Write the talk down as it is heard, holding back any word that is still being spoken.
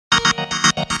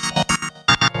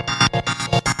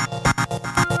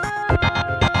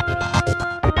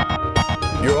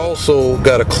also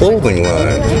got a clothing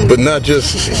line, but not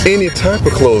just any type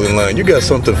of clothing line. You got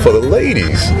something for the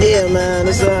ladies. Yeah, man.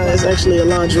 It's actually a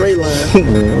lingerie line.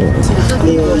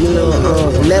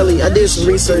 Nelly, I did some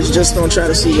research just on try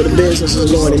to see where the business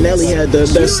was going, and Nelly had the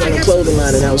best-selling clothing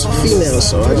line, and that was for females.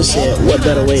 So I just said, what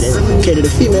better way than cater to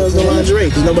females than lingerie?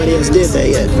 Because nobody else did that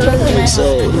yet.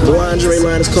 So the lingerie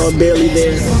line is called Barely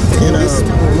There,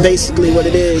 and basically what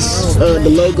it is, the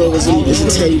logo is a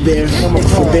teddy bear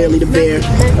for Barely the Bear.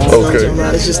 Okay.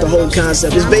 It's just the whole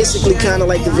concept. It's basically kind of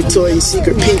like the Victoria's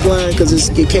Secret pink line, because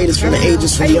it caters from the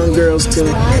ages from young girls to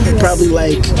probably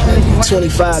like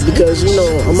 25, because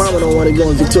a mama don't want to go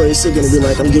in Victoria's Secret and be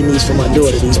like, I'm getting these for my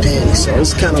daughter, these panties. So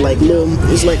it's kind of like a little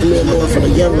more for the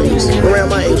young ladies around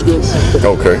my age group.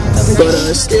 Okay. But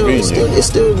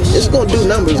it's gonna do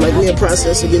numbers. Like, we in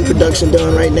process of getting production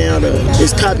done right now.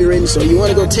 It's copywritten, so you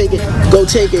want to go take it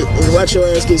and watch your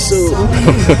ass get sued.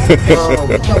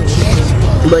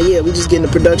 But yeah, we just getting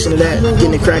the production of that,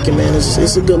 getting it cracking, man.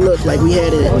 It's a good look. Like, we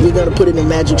had it. We're gonna put it in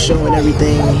Magic Show and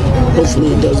everything.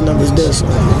 Hopefully, it does numbers there. So.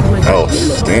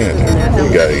 Outstanding.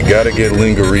 You gotta get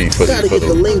lingerie for the. Gotta get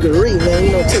the lingerie,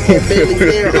 man. Take that Barely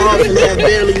There off and have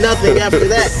barely nothing after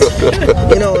that.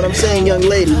 You know what I'm saying, young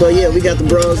lady? But yeah, we got the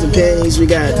bras, the panties. We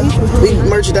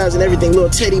merchandising everything.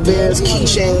 Little teddy bears,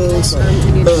 keychains,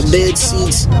 bed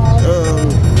seats.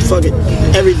 Fuck it,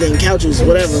 everything, couches,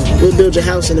 whatever. We'll build your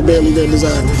house in the Barely There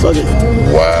design. Fuck it.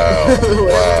 Wow,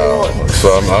 wow. So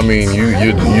I mean,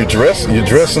 you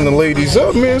dressing the ladies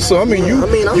up, man. So I'm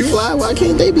fly. Why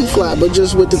can't they be fly? But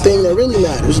just with the thing that really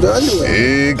matters, the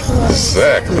underwear.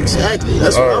 Exactly.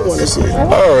 That's what I want to see.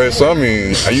 All right. So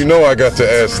I got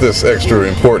to ask this extra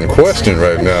important question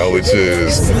right now, which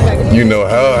is,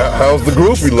 how's the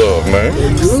groupie love, man?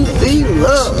 Groupie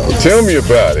love. Tell me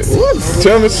about it. Woo.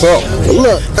 Tell me something.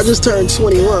 Look, I just turned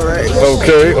 21, right?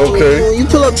 Okay. When you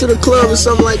pull up to the club or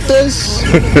something like this,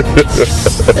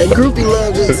 and groupie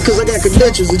love is because I got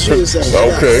credentials that you would say.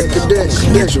 Okay.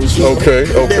 Credentials. Okay.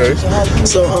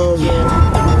 So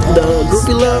the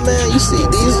groupie love, man, you see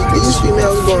these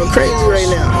females are going crazy right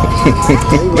now.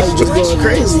 Like, just going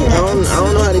crazy. I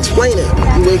don't know how to explain it.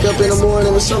 You wake up in the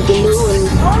morning with something new and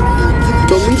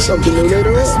go meet something new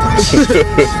later on.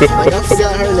 Like, I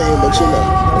forgot her name, but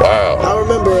Wow. I'll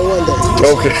remember her one day.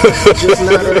 Okay. Just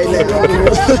not right now.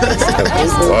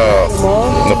 Wow.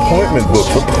 An appointment book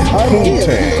for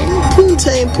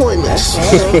Poontang appointments.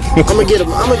 I'm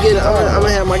gonna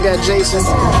have my guy Jason.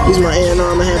 He's my A&R.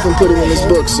 I'm gonna have him put him in this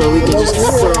book so we can just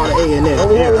put all the A in there.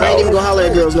 I ain't even gonna holler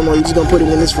at girls no more. You just gonna put him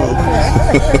in this phone.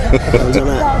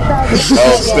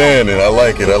 Outstanding. I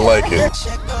like it.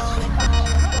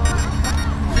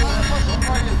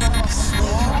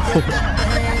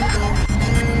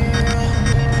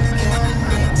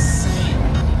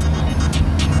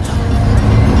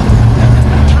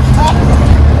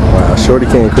 Wow, Shorty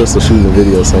K and Crystal shooting a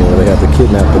video saying they have to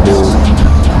kidnap the dude.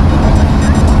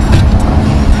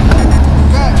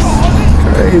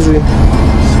 Crazy.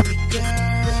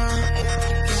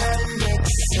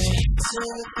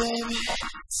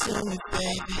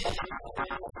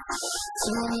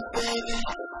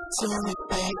 Tell me,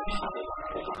 baby.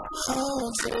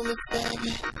 Oh, tell me,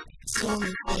 baby. Tell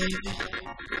me, baby.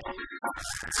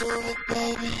 Tell me,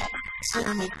 baby.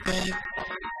 Tell me, baby.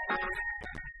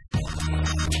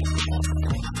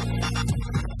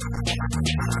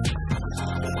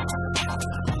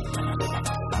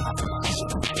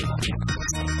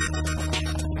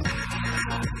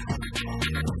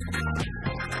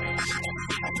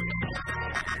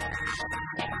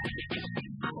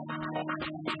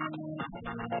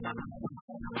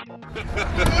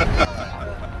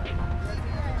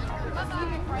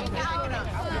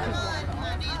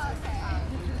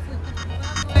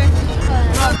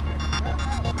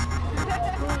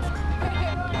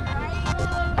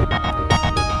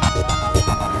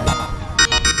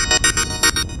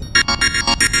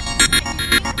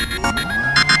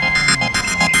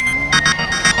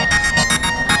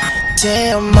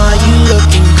 Damn, are you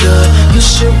looking good? You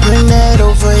should bring that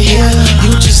over here.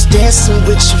 You just dancing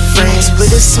with your friends, but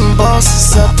there's some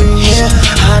bosses up in here.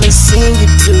 I done seen you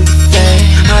do the thing.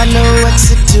 I know what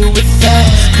to do with that.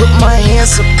 Put my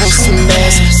hands up on some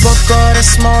ass. Fuck all that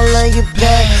small on your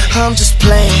back. I'm just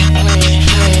playing.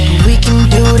 We can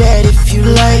do that if you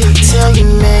like. Tell your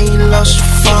man you lost your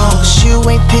phone, 'cause you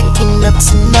ain't picking up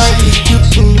tonight. You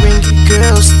can bring your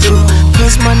girls through,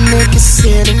 'cause my niggas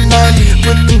here tonight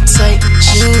with them tight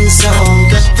jeans on.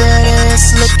 Got that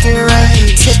ass looking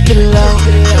right. Tip it low,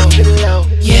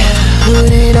 yeah.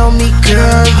 Put it on me,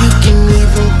 girl. You can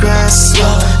even grind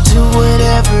slow. Do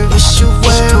whatever, it's your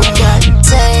world. God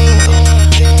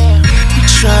damn, you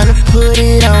tryna put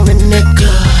it on a nigga.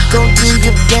 gon' do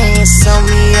your dance on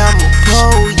me,